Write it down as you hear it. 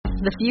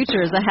The future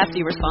is a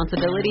hefty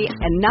responsibility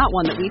and not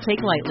one that we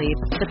take lightly.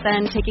 But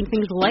then taking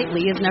things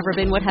lightly has never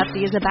been what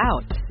Hefty is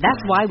about. That's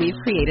why we've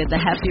created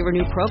the Hefty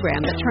Renew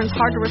program that turns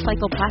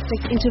hard-to-recycle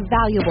plastics into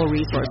valuable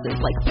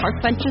resources like park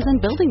benches and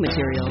building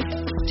materials.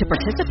 To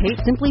participate,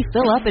 simply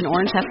fill up an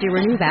orange Hefty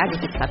Renew bag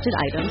with accepted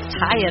items,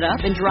 tie it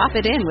up, and drop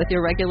it in with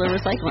your regular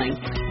recycling.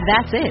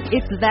 That's it.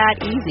 It's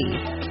that easy.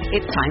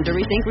 It's time to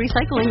rethink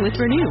recycling with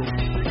Renew.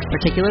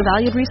 Particular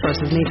valued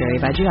resources may vary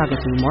by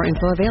geography. More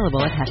info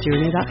available at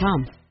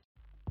heftyrenew.com.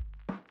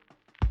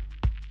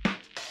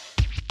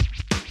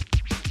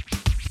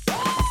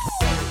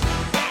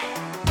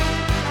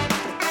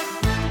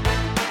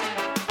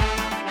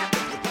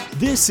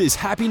 This is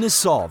Happiness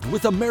Solved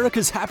with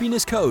America's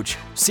happiness coach,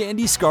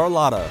 Sandy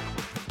Scarlotta.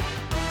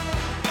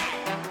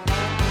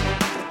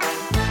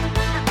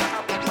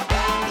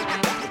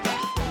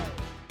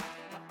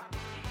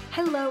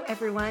 Hello,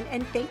 everyone,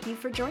 and thank you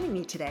for joining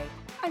me today.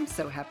 I'm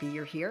so happy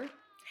you're here.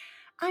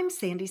 I'm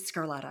Sandy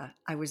Scarlotta.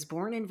 I was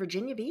born in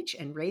Virginia Beach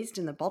and raised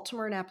in the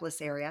Baltimore-Annapolis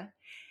area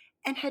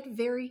and had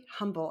very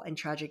humble and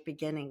tragic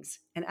beginnings.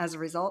 And as a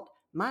result,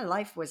 my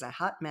life was a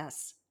hot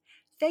mess.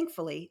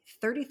 Thankfully,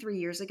 33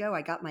 years ago,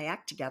 I got my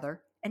act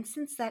together, and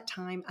since that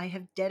time, I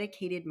have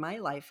dedicated my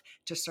life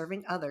to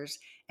serving others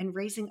and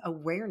raising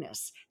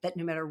awareness that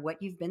no matter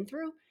what you've been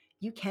through,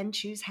 you can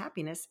choose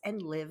happiness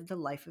and live the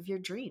life of your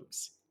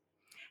dreams.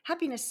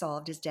 Happiness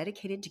Solved is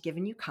dedicated to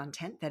giving you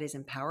content that is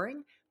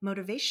empowering,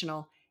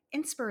 motivational,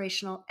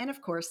 inspirational, and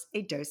of course,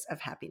 a dose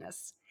of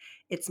happiness.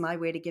 It's my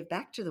way to give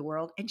back to the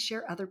world and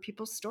share other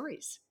people's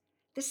stories.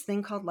 This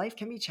thing called life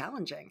can be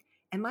challenging,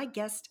 and my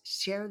guests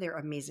share their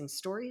amazing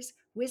stories,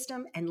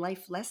 wisdom, and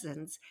life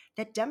lessons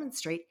that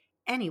demonstrate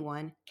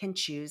anyone can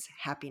choose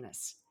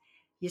happiness.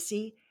 You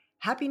see,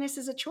 happiness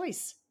is a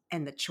choice,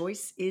 and the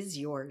choice is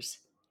yours.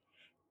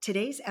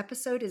 Today's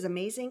episode is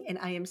amazing, and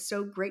I am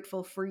so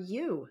grateful for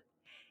you.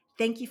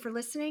 Thank you for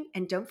listening,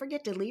 and don't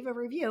forget to leave a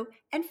review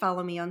and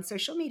follow me on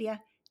social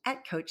media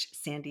at Coach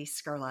Sandy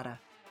Scarlotta.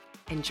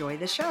 Enjoy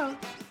the show.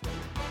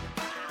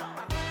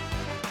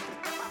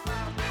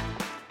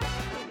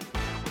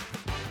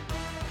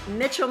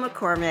 Mitchell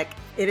McCormack,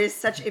 it is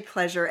such a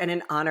pleasure and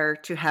an honor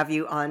to have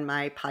you on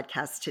my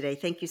podcast today.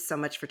 Thank you so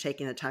much for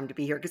taking the time to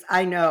be here because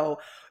I know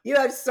you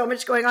have so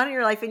much going on in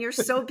your life and you're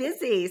so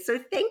busy. So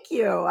thank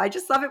you. I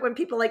just love it when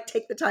people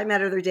take the time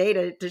out of their day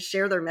to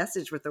share their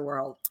message with the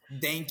world.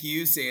 Thank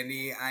you,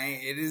 Sandy.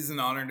 It is an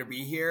honor to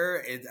be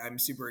here. I'm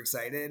super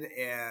excited,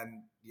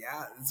 and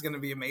yeah, it's going to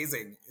be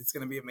amazing. It's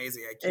going to be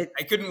amazing.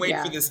 I couldn't wait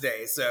for this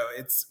day. So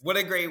what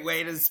a great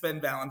way to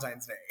spend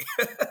Valentine's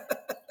Day.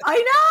 I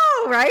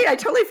know, right? I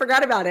totally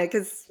forgot about it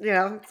because,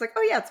 it's like,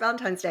 oh yeah, it's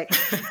Valentine's Day.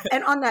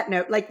 And on that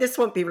note, this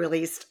won't be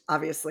released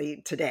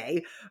obviously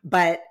today,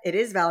 but it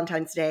is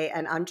Valentine's Day.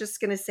 And I'm just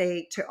going to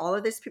say to all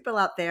of these people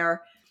out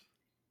there,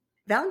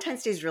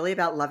 Valentine's Day is really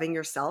about loving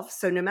yourself.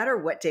 So no matter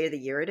what day of the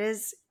year it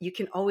is, you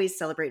can always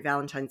celebrate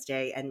Valentine's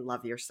Day and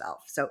love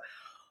yourself. So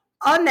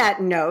on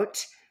that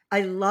note,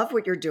 I love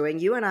what you're doing.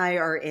 You and I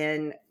are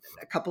in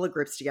a couple of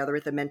groups together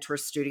with the Mentor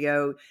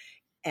Studio.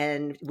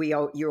 And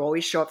you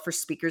always show up for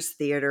Speakers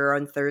Theater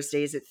on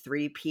Thursdays at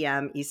 3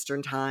 p.m.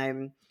 Eastern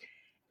Time.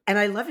 And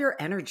I love your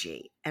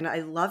energy. And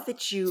I love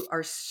that you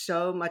are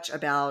so much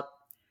about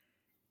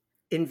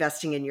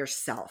investing in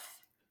yourself.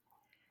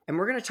 And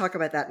we're going to talk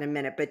about that in a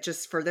minute. But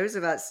just for those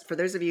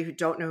of you who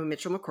don't know who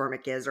Mitchell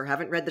McCormack is or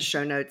haven't read the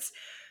show notes,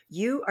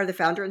 you are the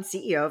founder and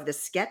CEO of the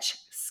Sketch,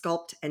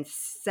 Sculpt, and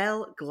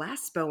Sell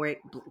Glass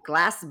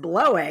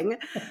Blowing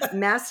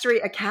Mastery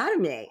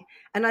Academy.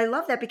 And I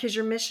love that because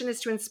your mission is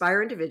to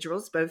inspire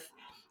individuals, both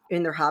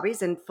in their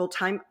hobbies and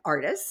full-time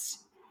artists,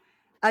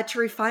 to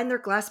refine their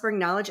glassblowing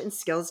knowledge and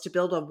skills to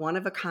build a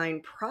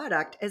one-of-a-kind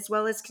product, as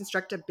well as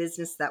construct a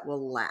business that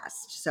will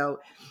last. So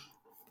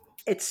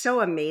it's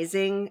so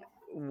amazing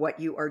what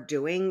you are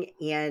doing.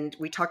 And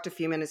we talked a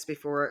few minutes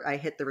before I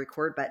hit the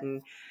record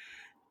button.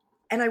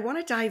 And I want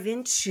to dive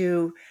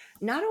into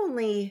not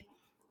only,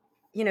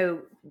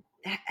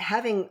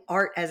 having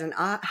art as an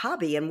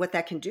hobby and what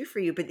that can do for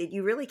you, but that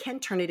you really can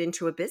turn it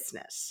into a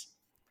business.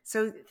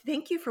 So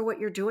thank you for what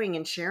you're doing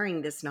and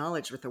sharing this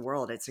knowledge with the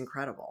world. It's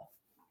incredible.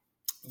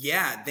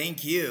 Yeah,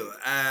 thank you.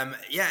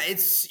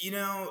 It's,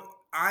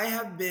 I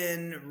have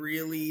been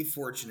really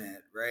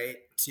fortunate, right,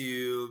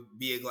 to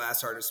be a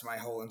glass artist my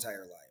whole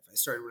entire life. I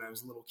started when I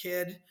was a little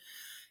kid,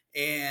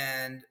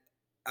 and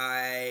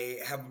I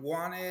have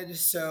wanted,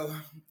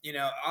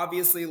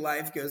 obviously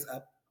life goes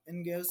up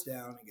and goes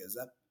down, it goes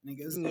up and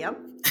it goes down. Yep.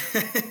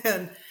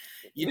 And,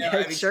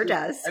 it sure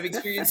does. I've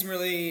experienced some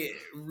really,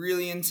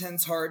 really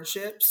intense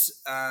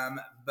hardships,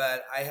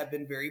 but I have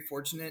been very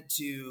fortunate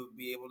to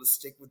be able to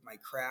stick with my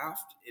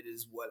craft. It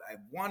is what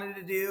I've wanted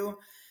to do.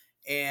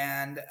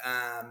 And,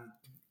 I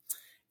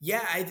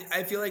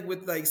feel like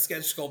with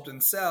Sketch, Sculpt,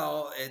 and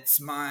Sell, it's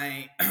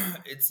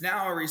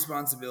now a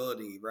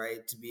responsibility,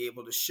 right? To be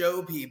able to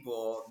show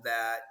people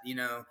that,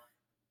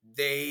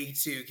 they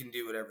too can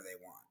do whatever they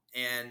want.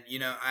 And,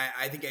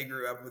 I think I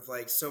grew up with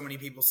so many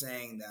people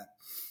saying that,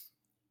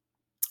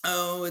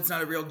 oh, it's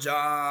not a real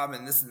job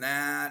and this and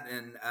that.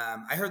 And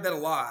I heard that a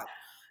lot.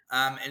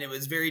 And it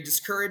was very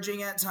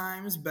discouraging at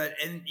times.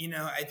 And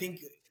I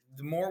think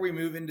the more we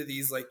move into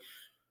these like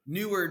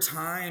newer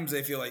times,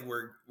 I feel like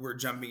we're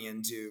jumping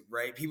into,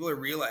 right? People are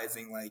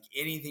realizing like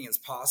anything is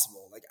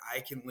possible. Like I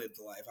can live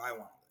the life I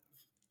want to live,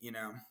 you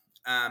know?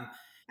 Um,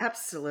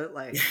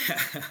 Absolutely.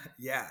 yeah,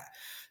 yeah.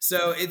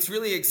 So it's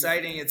really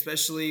exciting,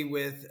 especially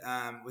with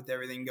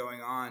everything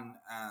going on.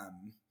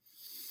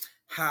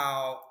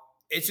 How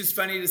it's just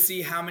funny to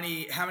see how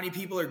many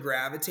people are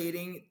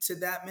gravitating to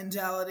that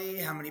mentality.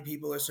 How many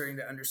people are starting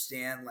to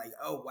understand, like,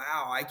 oh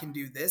wow, I can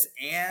do this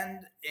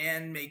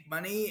and make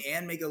money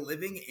and make a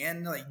living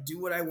and like do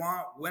what I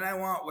want when I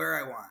want where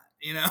I want.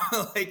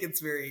 Like it's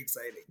very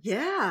exciting.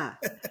 Yeah.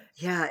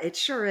 Yeah, it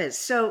sure is.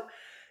 So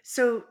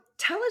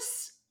tell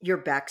us your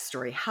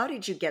backstory. How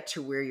did you get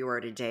to where you are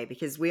today?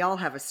 Because we all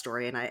have a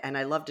story, and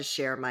I love to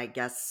share my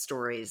guest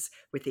stories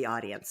with the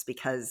audience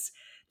because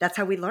that's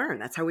how we learn.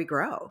 That's how we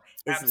grow,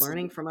 is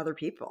learning Absolutely. from other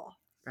people,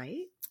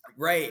 right?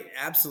 Right.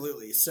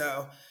 Absolutely.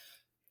 So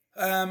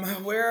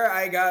where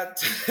I got,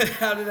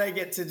 how did I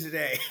get to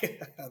today?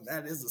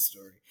 That is a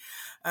story.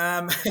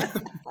 Um,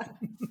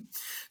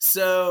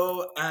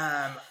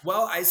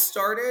 well, I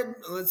started,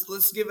 I'm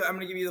going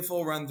to give you the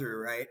full run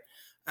through, right?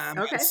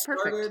 Okay,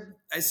 perfect.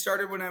 I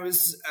started when I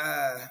was,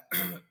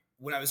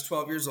 when I was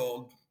 12 years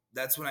old.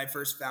 That's when I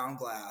first found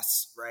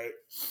glass, right?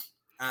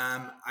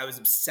 I was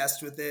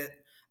obsessed with it.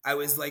 I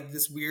was like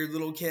this weird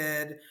little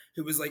kid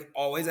who was like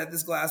always at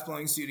this glass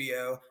blowing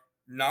studio,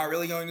 not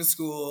really going to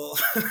school.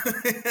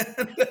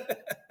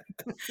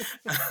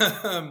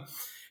 um,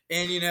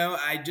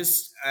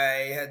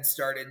 I had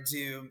started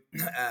to,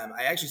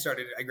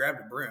 I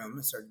grabbed a broom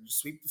and started to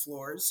sweep the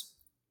floors,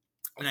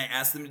 and I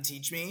asked them to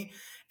teach me.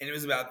 And it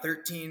was about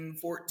 13,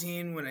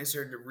 14 when I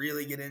started to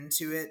really get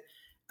into it.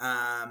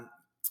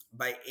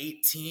 By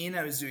 18,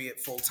 I was doing it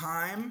full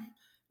time,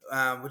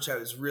 which I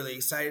was really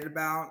excited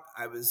about.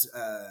 I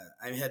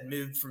had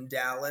moved from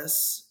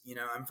Dallas.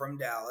 I'm from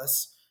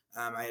Dallas.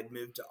 I had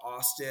moved to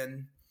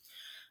Austin.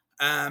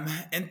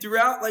 And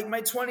throughout like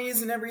my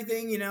 20s and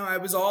everything, I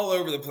was all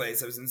over the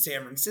place. I was in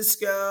San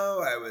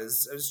Francisco. I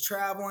was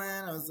traveling.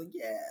 I was like,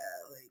 yeah,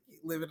 like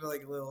living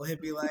like a little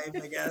hippie life,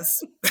 I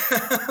guess.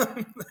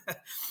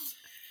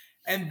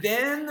 And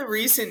then the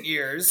recent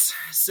years,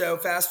 so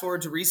fast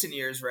forward to recent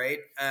years, right?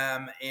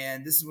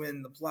 And this is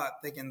when the plot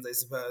thickens, I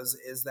suppose,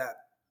 is that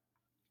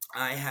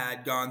I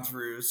had gone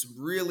through some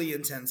really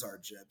intense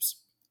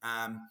hardships.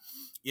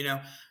 You know,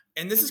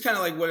 and this is kind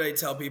of like what I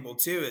tell people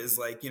too, is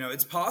like,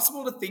 it's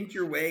possible to think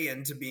your way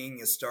into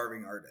being a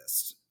starving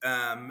artist.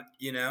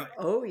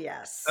 Oh,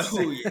 yes.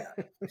 Oh yeah.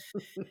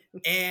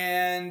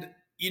 And,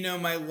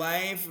 my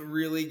life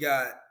really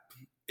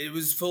it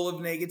was full of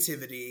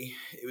negativity.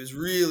 It was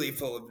really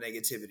full of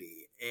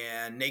negativity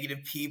and negative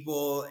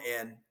people.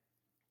 And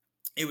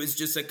it was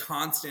just a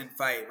constant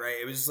fight, right?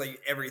 It was just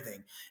like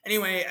everything.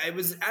 Anyway, I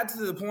was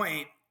to the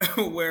point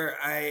where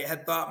I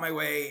had thought my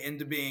way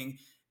into being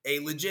a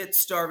legit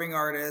starving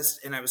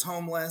artist, and I was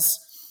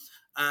homeless.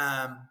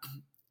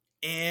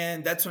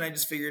 And that's when I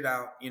just figured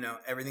out,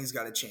 everything's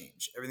got to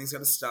change. Everything's got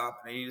to stop.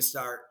 And I need to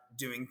start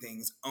doing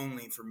things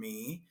only for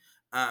me,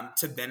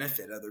 to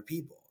benefit other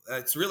people.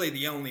 That's really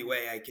the only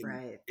way I can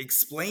Right.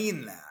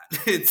 explain that.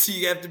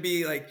 You have to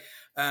be like,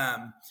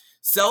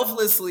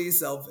 selflessly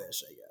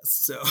selfish, I guess.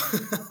 So,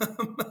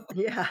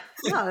 Yeah.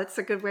 Yeah, that's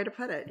a good way to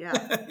put it.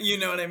 Yeah. you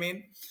know what I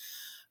mean?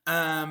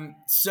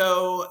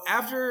 So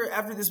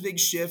after this big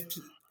shift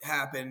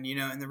happened,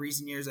 in the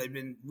recent years, I've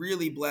been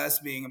really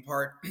blessed being a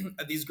part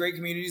of these great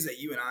communities that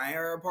you and I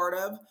are a part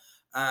of.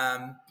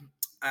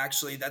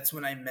 Actually, that's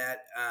when I met,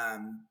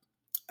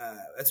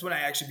 that's when I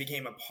actually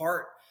became a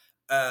part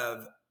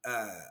of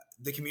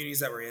the communities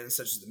that we're in,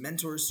 such as the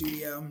Mentor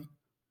Studio.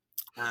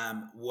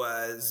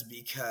 Was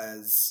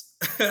because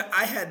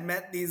I had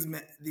met these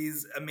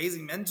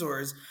amazing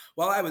mentors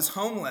while I was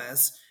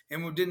homeless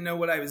and didn't know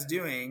what I was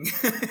doing,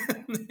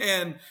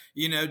 and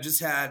just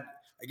had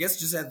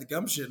the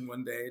gumption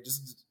one day.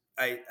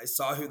 I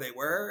saw who they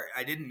were.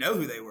 I didn't know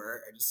who they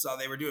were. I just saw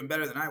they were doing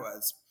better than I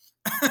was,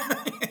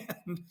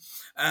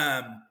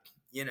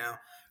 and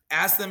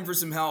asked them for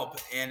some help,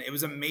 and it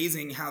was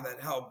amazing how that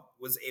help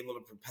was able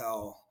to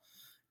propel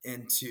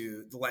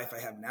into the life I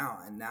have now.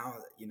 And now,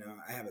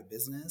 I have a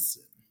business.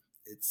 And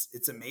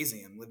it's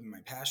amazing. I'm living my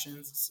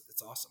passions.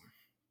 It's awesome.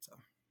 So.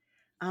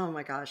 Oh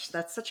my gosh,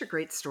 that's such a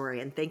great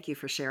story, and thank you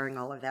for sharing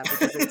all of that,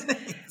 because it's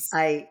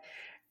Thanks.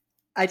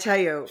 I tell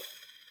you,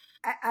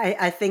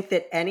 I think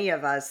that any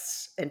of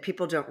us, and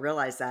people don't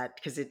realize that,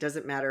 because it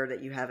doesn't matter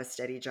that you have a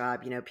steady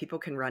job, people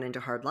can run into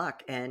hard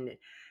luck, and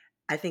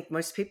I think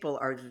most people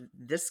are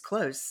this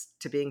close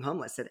to being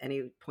homeless at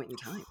any point in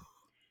time.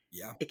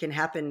 Yeah. It can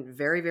happen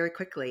very, very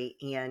quickly.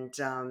 And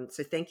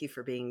so thank you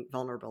for being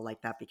vulnerable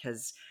like that,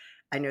 because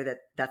I know that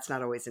that's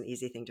not always an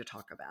easy thing to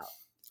talk about.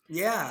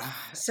 Yeah.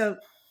 So,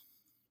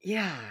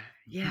 yeah.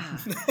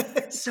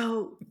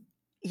 So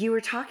you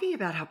were talking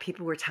about how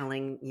people were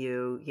telling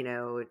you,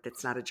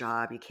 that's not a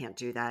job, you can't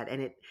do that.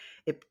 And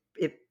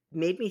it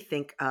made me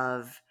think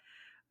of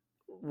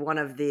one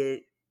of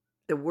the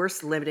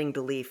worst limiting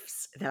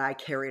beliefs that I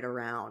carried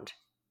around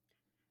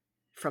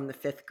from the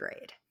 5th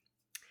grade.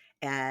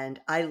 And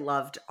I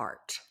loved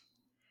art.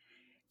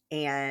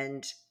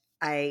 And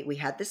we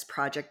had this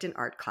project in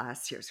art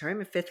class here. So I'm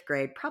in 5th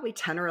grade, probably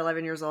 10 or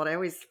 11 years old. I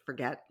always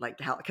forget like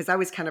how, because I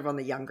was kind of on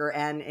the younger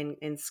end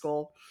in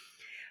school.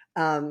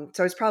 So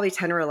I was probably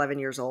 10 or 11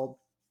 years old.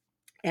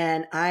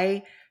 And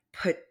I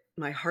put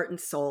my heart and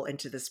soul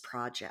into this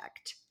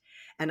project.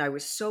 And I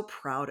was so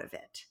proud of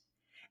it.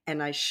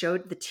 And I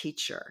showed the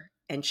teacher,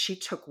 and she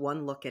took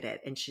one look at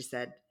it and she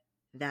said,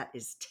 "That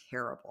is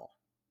terrible."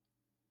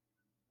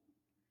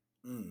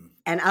 And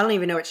I don't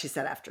even know what she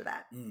said after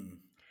that.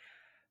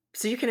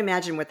 So you can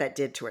imagine what that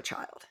did to a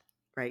child,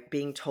 right?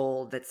 Being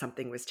told that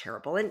something was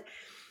terrible.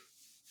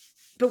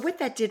 But what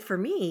that did for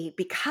me,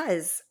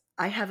 because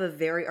I have a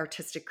very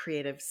artistic,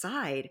 creative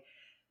side,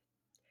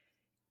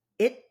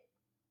 it,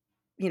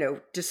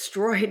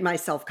 destroyed my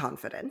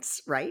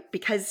self-confidence, right?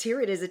 Because here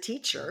it is, a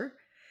teacher,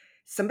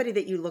 somebody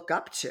that you look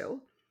up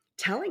to,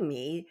 telling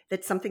me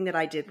that something that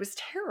I did was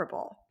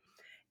terrible.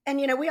 And,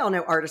 we all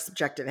know art is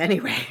subjective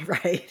anyway,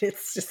 right?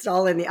 It's just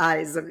all in the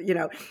eyes of,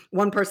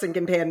 one person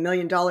can pay $1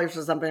 million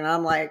for something. And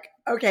I'm like,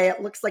 okay,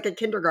 it looks like a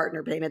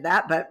kindergartner painted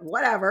that, but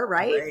whatever,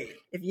 right?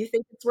 If you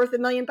think it's worth $1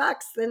 million,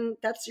 then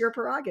that's your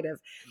prerogative.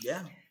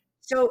 Yeah.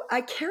 So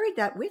I carried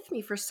that with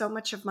me for so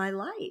much of my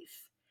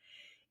life.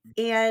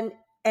 And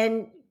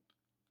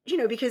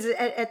because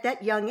at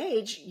that young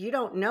age, you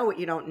don't know what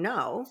you don't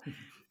know.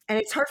 And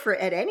it's hard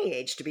at any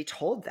age to be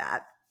told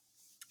that.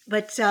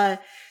 But,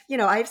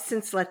 I've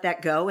since let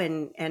that go,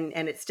 and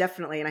it's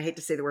definitely, and I hate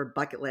to say the word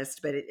bucket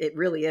list, but it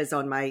really is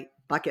on my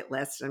bucket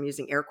list. I'm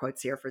using air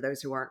quotes here for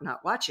those who aren't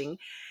not watching,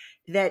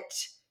 that,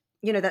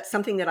 that's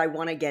something that I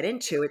want to get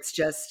into. It's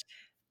just,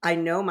 I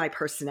know my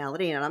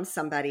personality, and I'm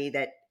somebody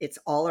that it's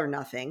all or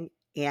nothing.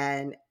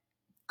 And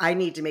I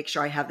need to make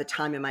sure I have the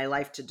time in my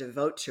life to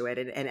devote to it.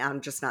 And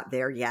I'm just not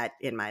there yet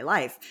in my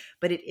life,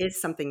 but it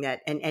is something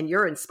that, and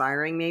you're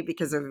inspiring me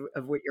because of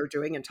what you're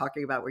doing and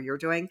talking about what you're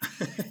doing.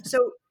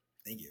 So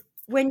thank you.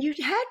 When you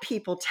had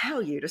people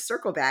tell you, to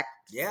circle back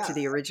to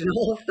the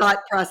original thought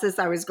process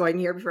I was going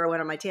here before I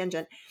went on my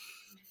tangent,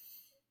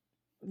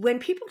 when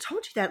people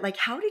told you that, like,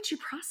 how did you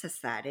process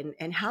that?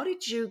 And how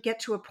did you get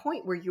to a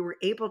point where you were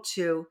able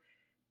to,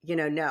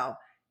 no,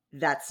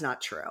 that's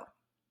not true?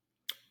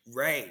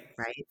 Right.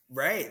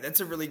 That's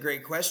a really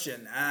great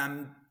question.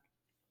 I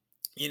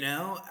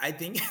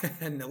think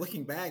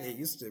looking back, it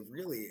used to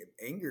really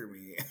anger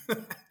me,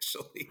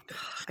 actually.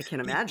 I can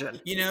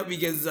imagine.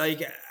 Because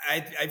like,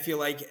 I feel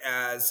like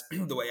as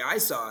the way I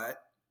saw it,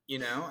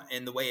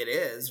 and the way it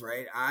is,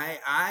 right?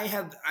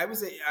 I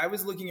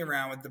was looking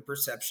around with the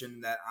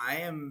perception that I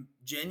am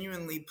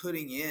genuinely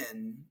putting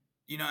in,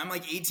 I'm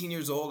like 18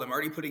 years old. I'm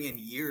already putting in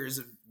years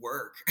of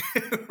work,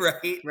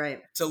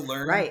 right? To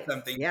learn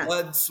something,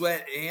 blood,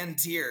 sweat, and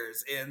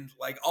tears, and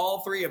like all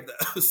three of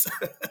those,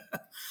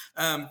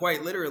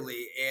 quite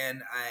literally.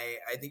 And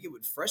I think it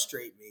would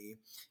frustrate me,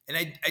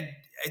 and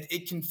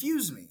it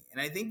confused me.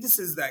 And I think this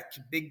is that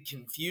big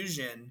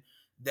confusion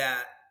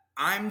that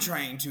I'm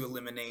trying to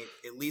eliminate,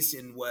 at least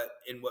in what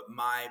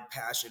my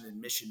passion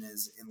and mission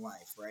is in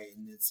life, right?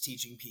 And it's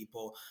teaching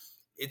people.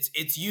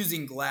 It's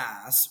using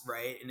glass,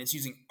 right? And it's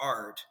using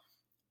art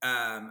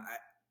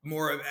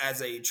more of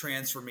as a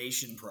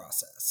transformation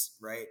process,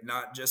 right?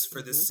 Not just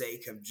for the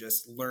sake of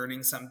just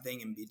learning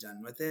something and be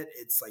done with it.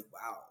 It's like,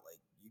 wow, like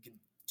you can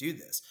do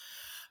this.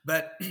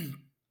 But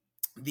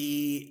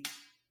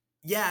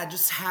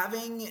just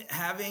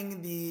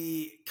having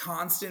the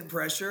constant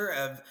pressure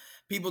of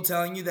people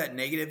telling you that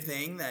negative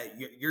thing, that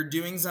you're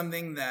doing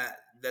something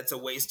that's a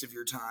waste of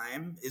your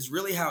time, is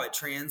really how it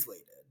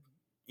translated.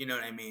 You know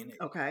what I mean?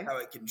 Okay. How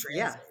it can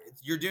translate.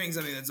 You're doing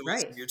something that's a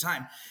waste of your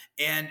time.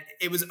 And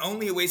it was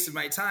only a waste of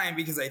my time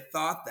because I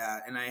thought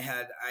that, and I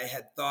had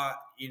thought,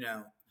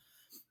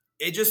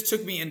 it just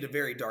took me into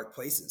very dark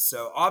places.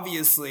 So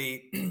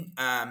obviously,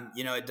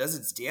 it does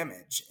its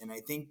damage. And I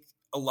think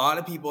a lot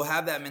of people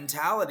have that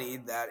mentality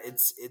that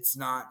it's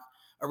not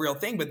a real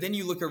thing. But then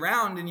you look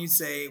around and you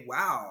say,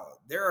 wow,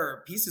 there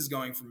are pieces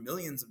going for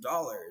millions of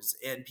dollars,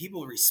 and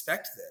people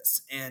respect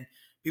this, and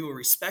people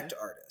respect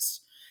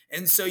artists.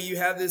 And so you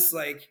have this,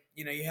 like,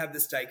 you have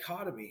this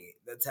dichotomy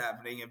that's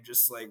happening of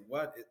just like,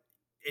 what?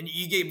 And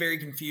you get very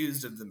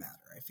confused of the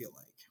matter, I feel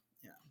like.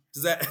 Yeah.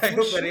 Does that, I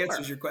hope that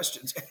answers your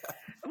questions.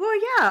 Well,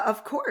 yeah,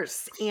 of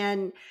course.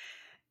 And,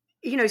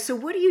 so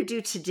what do you do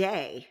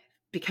today?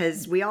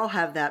 Because we all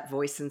have that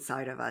voice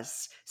inside of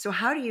us. So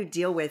how do you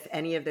deal with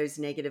any of those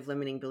negative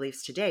limiting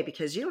beliefs today?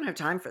 Because you don't have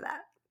time for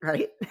that,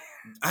 right?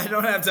 I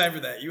don't have time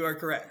for that. You are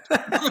correct.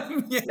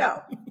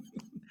 No.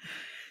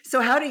 So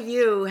how do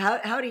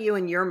you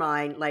in your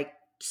mind, like,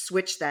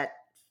 flip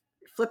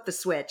the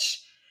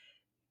switch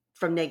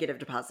from negative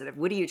to positive?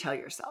 What do you tell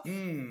yourself?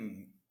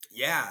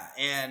 Yeah.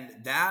 And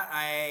that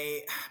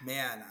I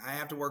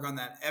have to work on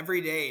that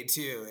every day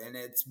too. And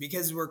it's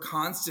because we're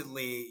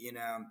constantly,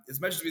 as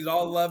much as we'd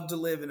all love to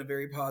live in a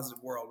very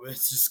positive world, but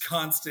it's just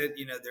constant,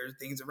 there are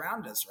things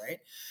around us, right?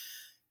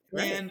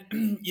 Right. And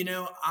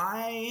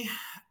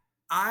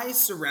I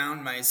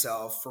surround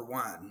myself, for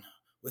one,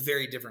 with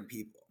very different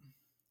people.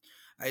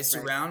 I Right.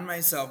 surround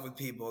myself with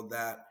people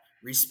that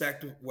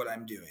respect what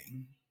I'm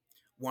doing,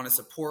 want to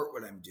support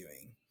what I'm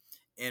doing,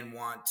 and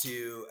want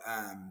to,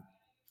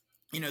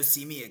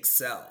 see me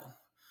excel.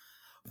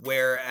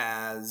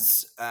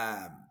 Whereas,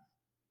 and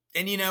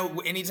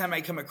anytime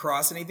I come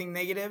across anything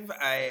negative,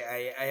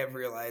 I have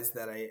realized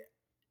that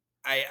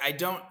I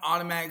don't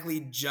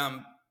automatically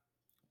jump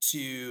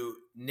to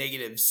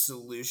negative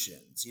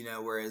solutions,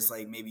 whereas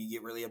like maybe you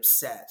get really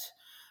upset.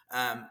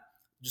 Um,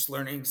 just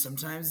learning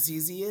sometimes it's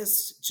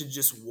easiest to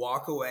just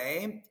walk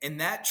away. And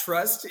that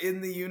trust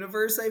in the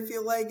universe, I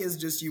feel like, is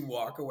just you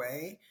walk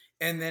away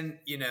and then,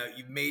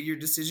 you've made your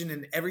decision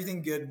and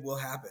everything good will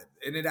happen.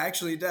 And it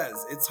actually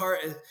does. It's hard.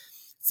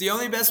 It's the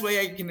only best way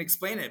I can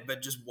explain it,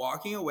 but just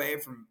walking away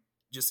from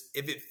just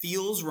if it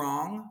feels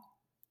wrong,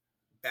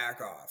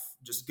 back off.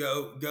 Just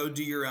go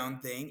do your own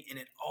thing, and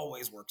it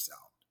always works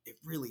out. It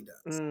really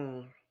does.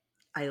 Mm.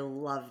 I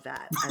love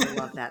that. I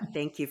love that.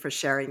 Thank you for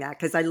sharing that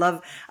because I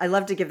love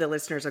to give the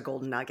listeners a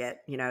golden nugget,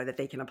 that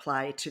they can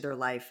apply to their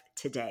life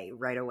today,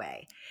 right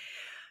away.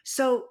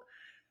 So,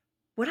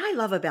 what I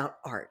love about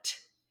art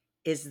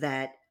is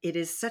that it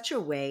is such a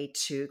way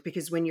to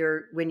because when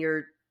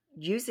you're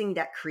using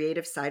that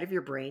creative side of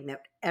your brain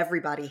that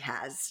everybody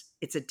has,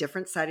 it's a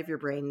different side of your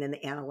brain than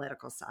the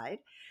analytical side.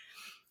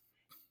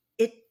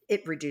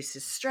 It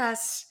reduces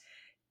stress.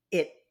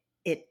 It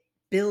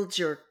builds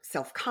your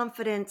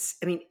self-confidence.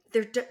 I mean,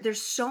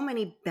 there's so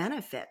many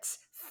benefits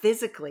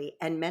physically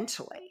and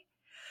mentally.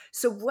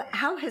 So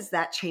how has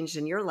that changed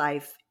in your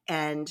life,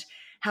 and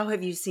how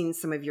have you seen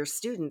some of your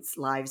students'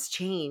 lives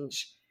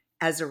change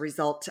as a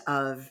result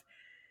of,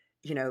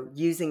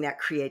 using that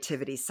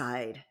creativity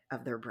side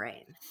of their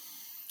brain?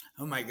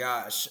 Oh my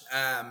gosh.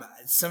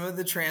 Some of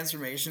the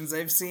transformations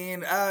I've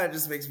seen, it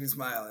just makes me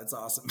smile. It's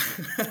awesome.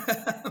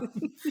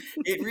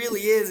 It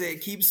really is.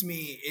 It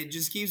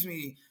just keeps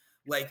me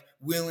like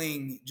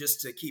willing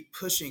just to keep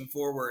pushing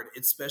forward,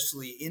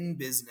 especially in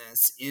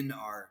business, in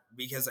art,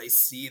 because I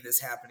see this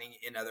happening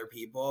in other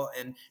people.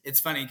 And it's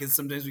funny because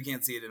sometimes we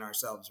can't see it in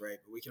ourselves, right?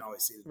 But we can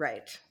always see it.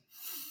 Right.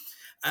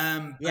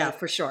 Yeah, But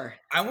for sure.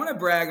 I want to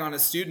brag on a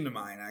student of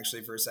mine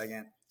actually for a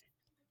second.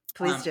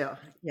 Please do.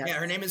 Yeah,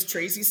 her Yes. name is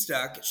Tracy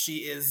Stuck. She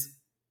is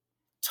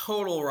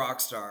total rock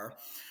star.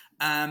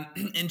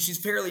 And she's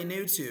fairly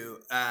new to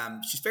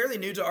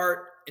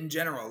art in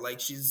general. Like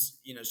she's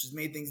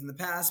made things in the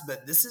past,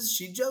 but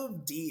she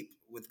dove deep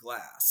with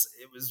glass.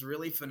 It was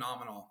really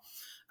phenomenal.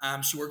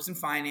 She works in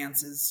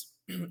finances.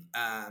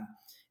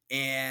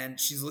 And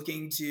she's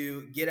looking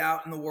to get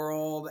out in the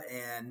world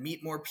and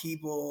meet more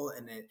people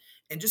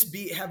and just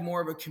have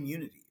more of a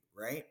community,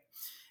 right?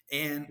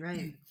 And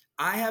Right.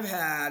 I have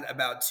had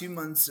about 2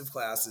 months of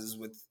classes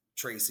with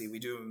Tracy. We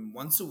do them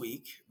once a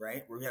week,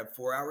 right? We have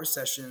 4-hour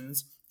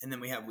sessions, and then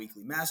we have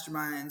weekly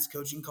masterminds,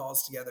 coaching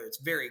calls together. It's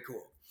very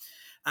cool.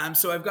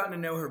 So I've gotten to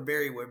know her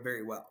very,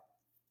 very well.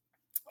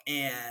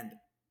 And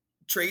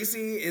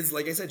Tracy is,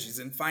 like I said, she's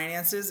in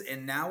finances,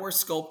 and now we're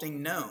sculpting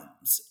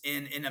gnomes.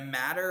 In a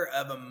matter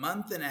of a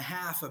month and a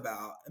half,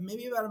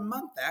 maybe about a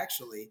month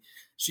actually,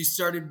 she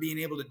started being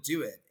able to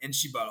do it. And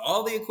she bought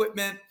all the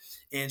equipment,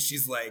 and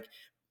she's like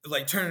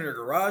turning her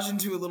garage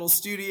into a little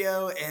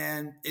studio.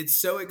 And it's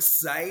so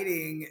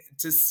exciting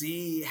to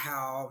see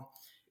how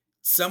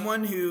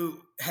someone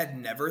who had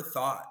never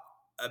thought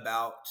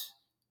about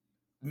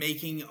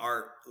making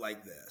art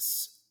like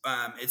this,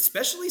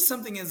 especially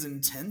something as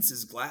intense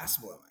as glass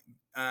blowing.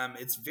 Yeah.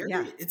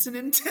 It's an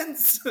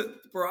intense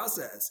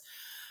process,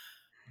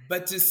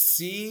 but to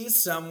see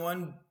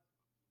someone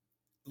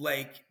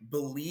like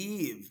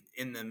believe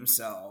in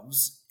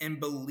themselves and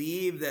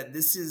believe that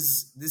this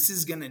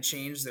is going to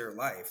change their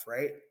life,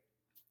 right?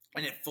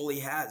 And it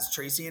fully has.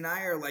 Tracy and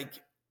I are like,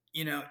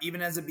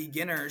 even as a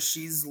beginner,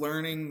 she's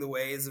learning the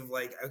ways of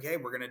like, okay,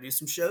 we're going to do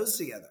some shows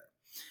together.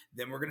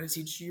 Then we're going to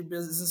teach you your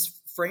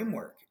business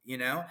framework,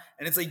 and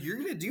it's like, you're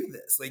going to do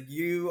this. Like,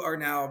 you are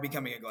now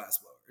becoming a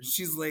glassblower.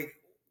 She's like,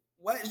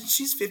 what?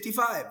 She's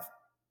 55.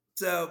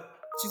 So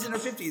she's in her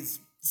 50s.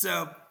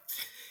 So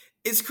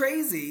it's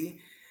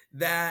crazy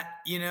that,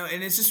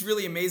 and it's just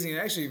really amazing. It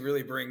actually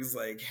really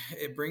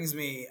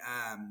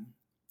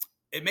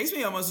it makes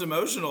me almost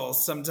emotional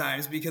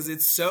sometimes because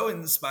it's so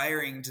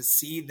inspiring to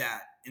see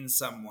that in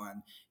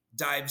someone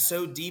dive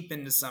so deep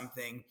into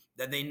something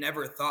that they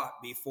never thought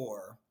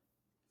before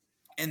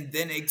and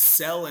then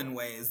excel in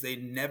ways they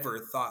never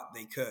thought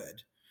they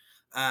could,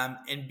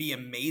 and be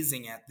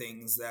amazing at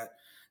things that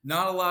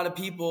not a lot of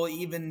people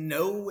even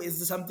know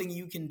is something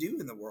you can do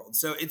in the world.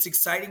 So it's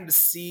exciting to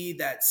see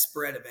that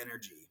spread of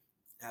energy.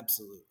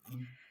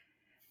 Absolutely.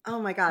 Oh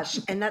my gosh.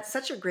 And that's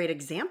such a great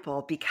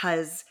example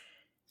because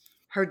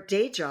her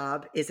day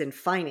job is in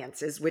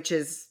finances, which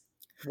is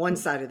one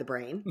side of the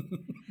brain.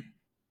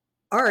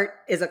 Art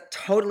is a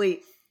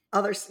totally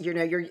other,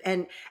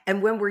 and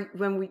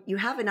when you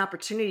have an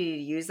opportunity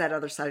to use that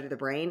other side of the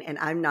brain, and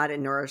I'm not a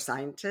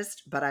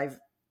neuroscientist, but I've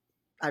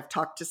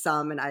talked to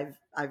some and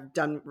I've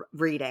done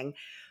reading.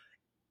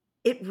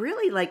 it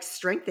really like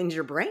strengthens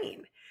your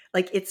brain.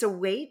 Like it's a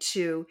way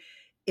to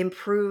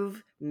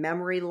improve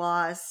memory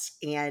loss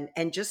and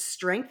just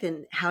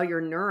strengthen how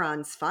your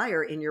neurons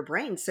fire in your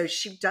brain. So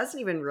she doesn't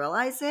even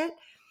realize it,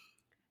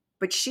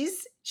 but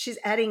she's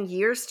adding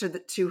years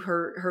to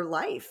her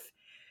life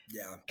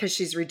Yeah. because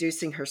she's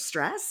reducing her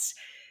stress.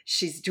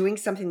 She's doing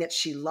something that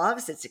she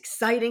loves. It's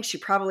exciting. She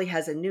probably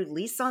has a new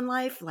lease on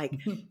life, like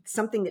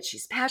something that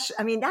she's passionate.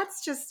 I mean,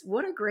 that's just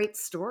what a great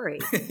story.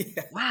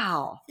 Yeah.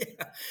 Wow. Yeah.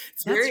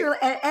 It's That's very, really,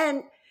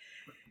 and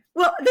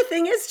well, the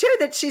thing is too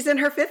that she's in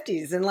her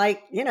 50s and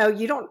like,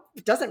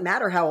 it doesn't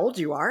matter how old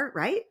you are,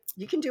 right?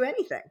 You can do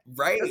anything.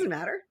 right. Doesn't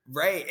matter.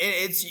 Right. And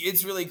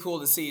it's really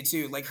cool to see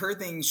too. Like her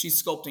thing,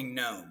 she's sculpting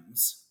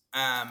gnomes.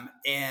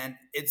 And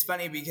it's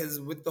funny because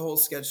with the whole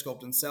sketch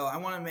sculpt and sell, I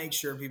want to make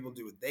sure people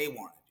do what they want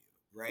to do.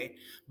 Right.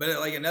 But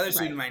like another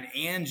student of mine,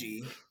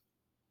 Angie,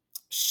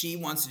 she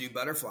wants to do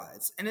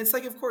butterflies. And it's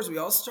like, of course, we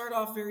all start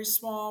off very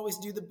small. We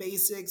do the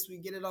basics. We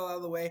get it all out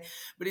of the way.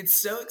 But it's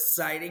so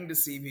exciting to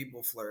see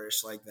people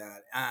flourish like that.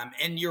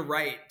 And you're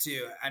right,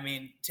 too. I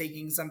mean,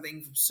 taking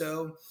something from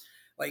so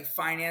like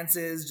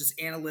finances, just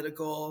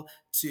analytical,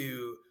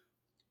 to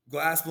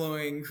glass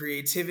blowing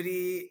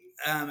creativity.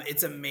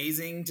 It's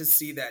amazing to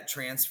see that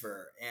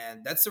transfer.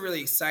 And that's the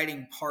really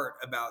exciting part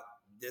about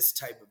this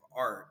type of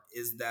art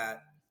is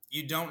that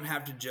you don't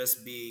have to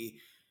just be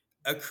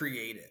a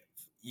creative.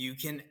 You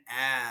can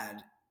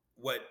add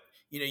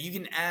you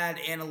can add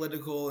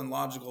analytical and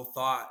logical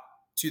thought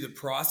to the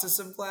process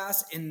of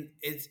glass. And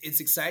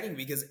it's exciting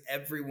because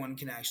everyone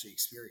can actually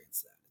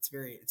experience that. It's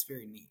very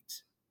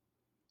neat.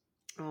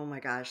 Oh my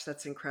gosh,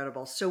 that's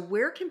incredible. So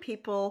where can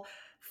people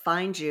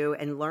find you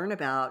and learn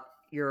about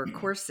your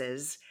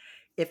courses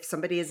if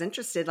somebody is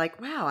interested? Like,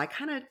 wow,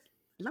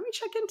 let me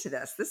check into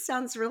this. This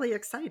sounds really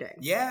exciting.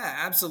 Yeah,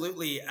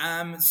 absolutely.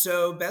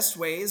 So best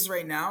ways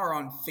right now are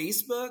on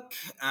Facebook.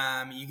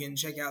 You can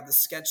check out the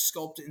Sketch,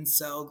 Sculpt, and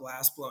Sell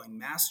Glass Blowing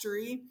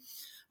Mastery.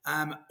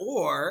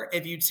 Or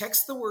if you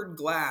text the word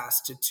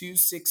glass to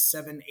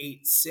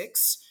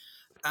 26786,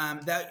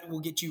 that will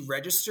get you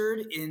registered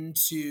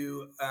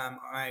into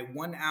my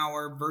 1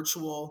 hour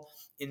virtual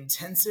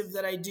intensive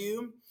that I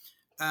do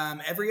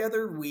every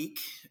other week,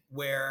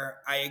 where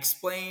I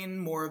explain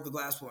more of the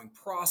glass blowing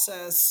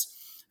process.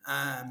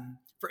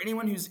 For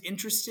anyone who's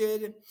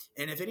interested,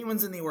 and if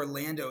anyone's in the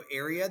Orlando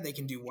area, they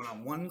can do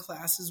one-on-one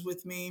classes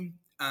with me.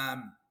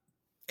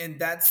 And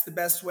that's the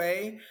best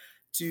way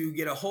to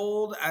get a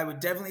hold. I would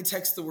definitely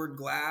text the word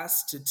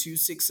glass to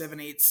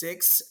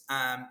 26786.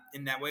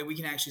 And that way we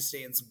can actually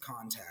stay in some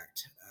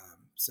contact.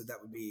 So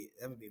that would be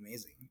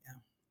amazing. Yeah.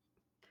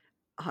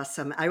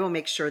 Awesome. I will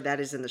make sure that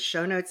is in the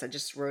show notes. I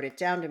just wrote it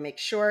down to make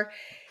sure.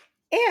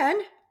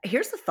 And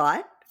here's the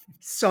thought.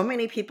 So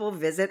many people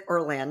visit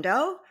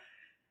Orlando,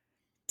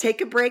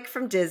 take a break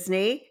from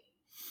Disney,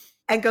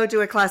 and go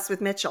do a class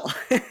with Mitchell.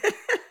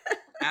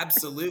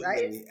 Absolutely.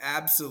 Right?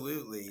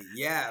 Absolutely.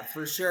 Yeah,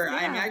 for sure. Yeah.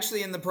 I'm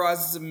actually in the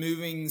process of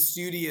moving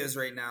studios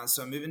right now.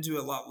 So I'm moving to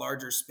a lot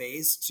larger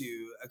space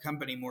to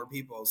accompany more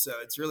people. So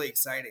it's really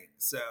exciting.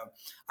 So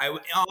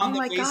on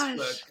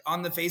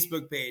the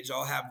Facebook page,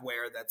 I'll have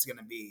where that's going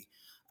to be.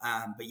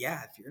 But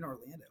yeah, if you're in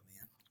Orlando,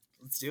 man,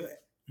 let's do it.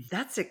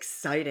 That's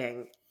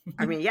exciting.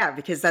 I mean, yeah,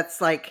 because that's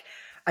like,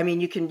 I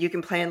mean, you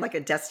can plan like a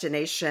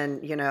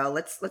destination,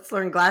 let's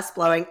learn glass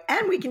blowing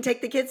and we can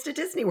take the kids to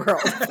Disney World.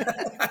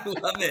 I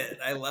love it.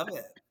 I love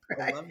it.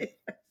 Right? I love it.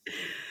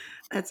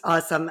 That's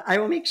awesome. I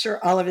will make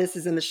sure all of this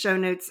is in the show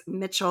notes.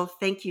 Mitchell,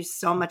 thank you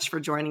so much for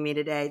joining me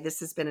today. This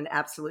has been an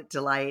absolute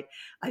delight.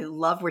 I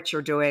love what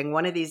you're doing.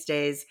 One of these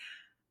days,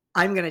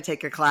 I'm going to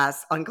take a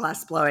class on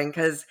glass blowing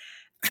because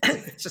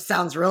it just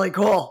sounds really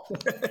cool.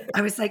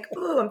 I was like,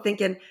 ooh, I'm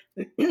thinking,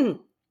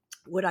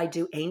 would I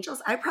do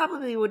angels? I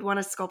probably would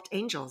want to sculpt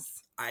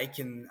angels. I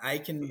can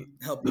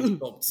help you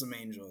sculpt some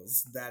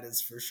angels. That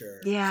is for sure.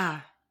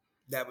 Yeah.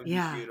 That would be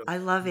beautiful. I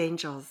love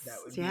angels. That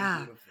would be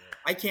beautiful.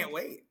 I can't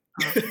wait.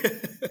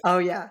 Oh,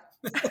 yeah.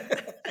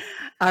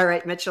 All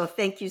right, Mitchell,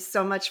 thank you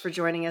so much for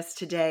joining us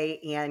today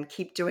and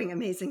keep doing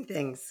amazing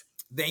things.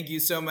 Thank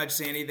you so much,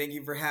 Sandy. Thank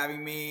you for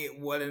having me.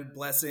 What a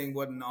blessing.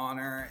 What an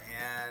honor.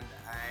 And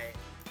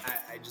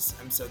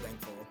I'm so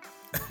thankful.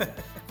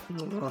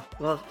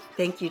 Well,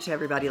 thank you to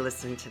everybody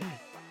listening today.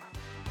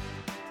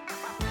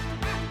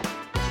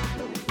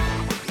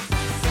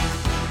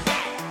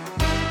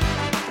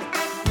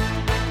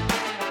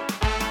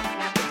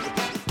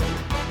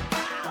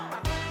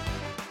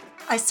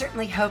 I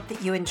certainly hope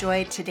that you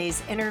enjoyed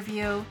today's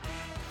interview.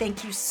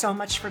 Thank you so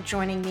much for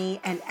joining me.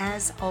 And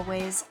as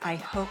always, I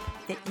hope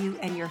that you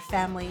and your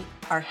family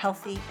are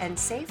healthy and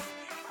safe,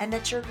 and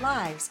that your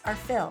lives are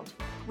filled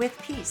with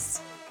peace,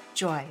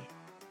 joy,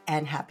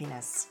 and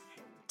happiness.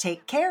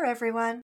 Take care, everyone.